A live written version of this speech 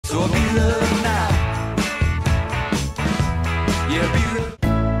So be loved now. Yeah, be loved.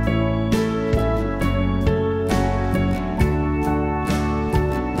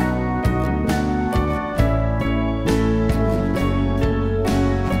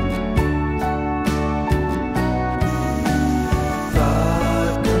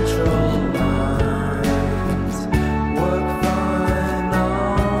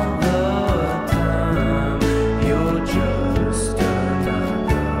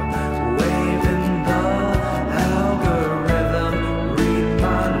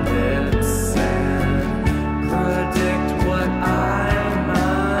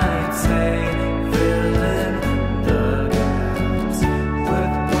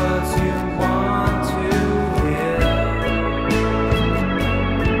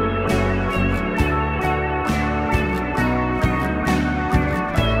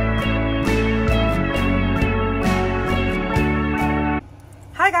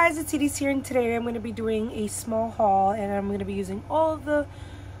 It's Edie's here, and today I'm going to be doing a small haul, and I'm going to be using all of the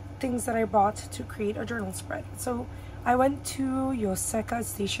things that I bought to create a journal spread. So I went to Yoseka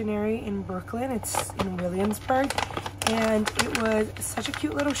Stationery in Brooklyn. It's in Williamsburg, and it was such a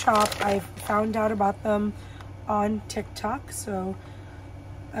cute little shop. I found out about them on TikTok, so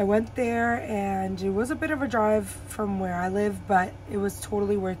I went there, and it was a bit of a drive from where I live, but it was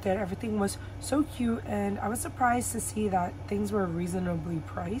totally worth it. Everything was so cute, and I was surprised to see that things were reasonably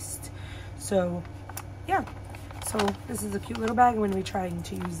priced. So yeah, so this is a cute little bag. I'm going to be trying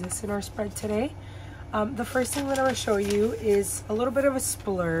to use this in our spread today. The first thing that I'm going to show you is a little bit of a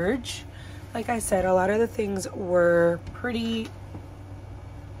splurge. Like I said, a lot of the things were pretty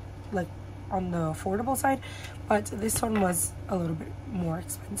like on the affordable side, but this one was a little bit more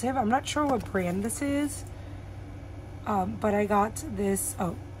expensive. I'm not sure what brand this is, but I got this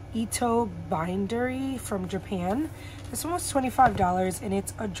Ito bindery from Japan. This one was $25, and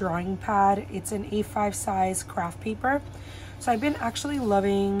it's a drawing pad. It's an A5 size craft paper. So I've been actually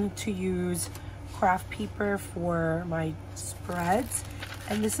loving to use craft paper for my spreads,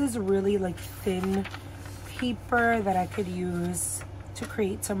 and this is really like thin paper that I could use to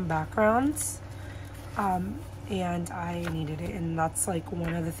create some backgrounds, and I needed it, and that's like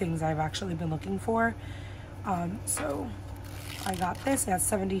one of the things I've actually been looking for. So I got this. It has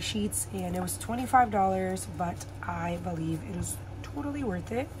 70 sheets, and it was $25, but I believe it is totally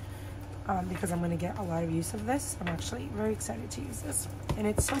worth it, because I'm going to get a lot of use of this. I'm actually very excited to use this, and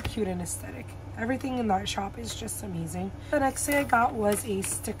it's so cute and aesthetic. Everything in that shop is just amazing. The next thing I got was a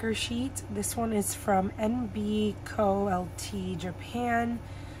sticker sheet. This one is from NB Co. LT Japan,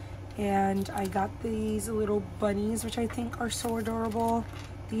 and I got these little bunnies, which I think are so adorable.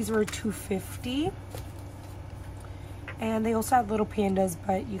 These were $2.50, and they also had little pandas,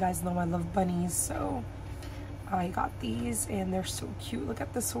 but you guys know I love bunnies, so I got these, and they're so cute. Look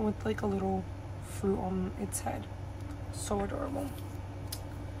at this one with like a little fruit on its head. So adorable.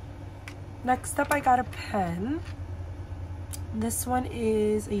 Next up, I got a pen. This one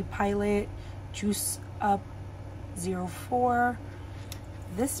is a Pilot Juice Up 04.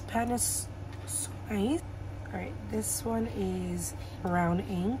 This pen is so nice. Alright, this one is brown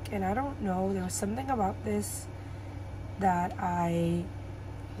ink, and I don't know, there was something about this that I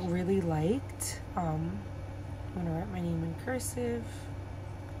really liked. I'm gonna write my name in cursive.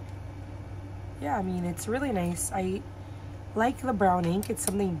 Yeah, I mean, it's really nice. I like the brown ink. It's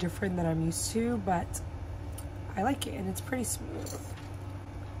something different than I'm used to, but I like it, and it's pretty smooth.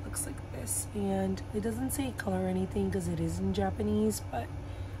 Looks like this, and it doesn't say color or anything because it is in Japanese, but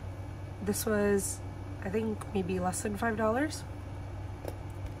this was, I think, maybe less than $5.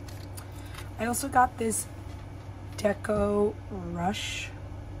 I also got this Deco Rush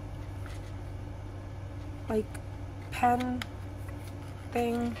like pen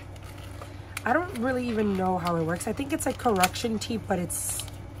thing. I don't really even know how it works. I think it's like correction tape, but it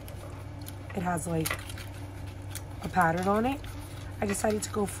has like a pattern on it. I decided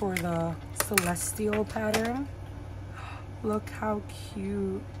to go for the celestial pattern. Look how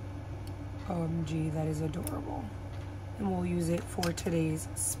cute. OMG, that is adorable. And we'll use it for today's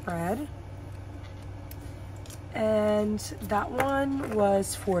spread. And that one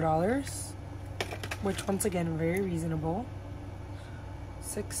was $4, which once again, very reasonable.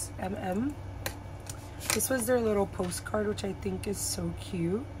 6mm. This was their little postcard, which I think is so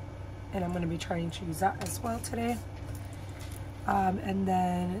cute, and I'm going to be trying to use that as well today. And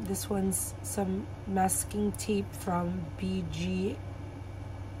then this one's some masking tape from BGM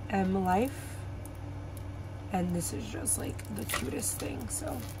Life, and this is just like the cutest thing,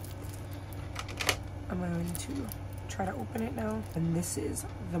 so I'm going to try to open it now. And this is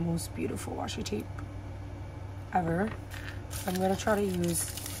the most beautiful washi tape ever. I'm going to try to use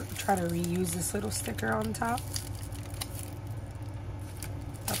try to reuse this little sticker on top.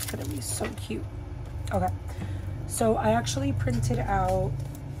 That's gonna be so cute. Okay, so I actually printed out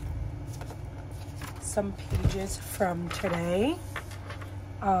some pages from today.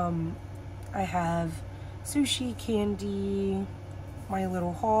 I have sushi, candy, my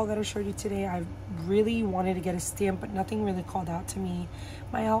little haul that I showed you today. I really wanted to get a stamp, but nothing really called out to me.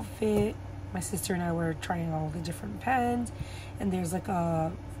 My outfit, my sister and I were trying all the different pens, and there's like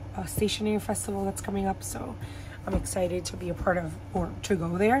a stationery festival that's coming up, so I'm excited to be a part of, or to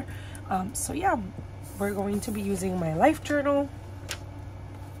go there. So yeah, we're going to be using my life journal,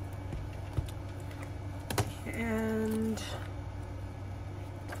 and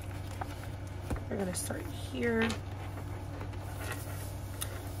we're gonna start here.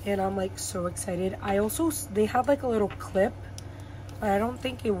 And I'm like so excited. They have like a little clip, but I don't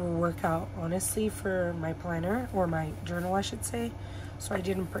think it will work out honestly for my planner, or my journal I should say, so I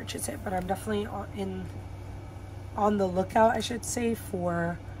didn't purchase it. But I'm definitely on the lookout, I should say,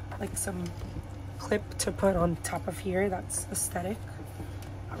 for like some clip to put on top of here that's aesthetic.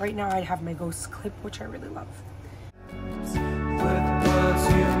 Right now I have my ghost clip, which I really love. With words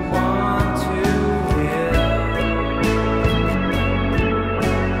you want.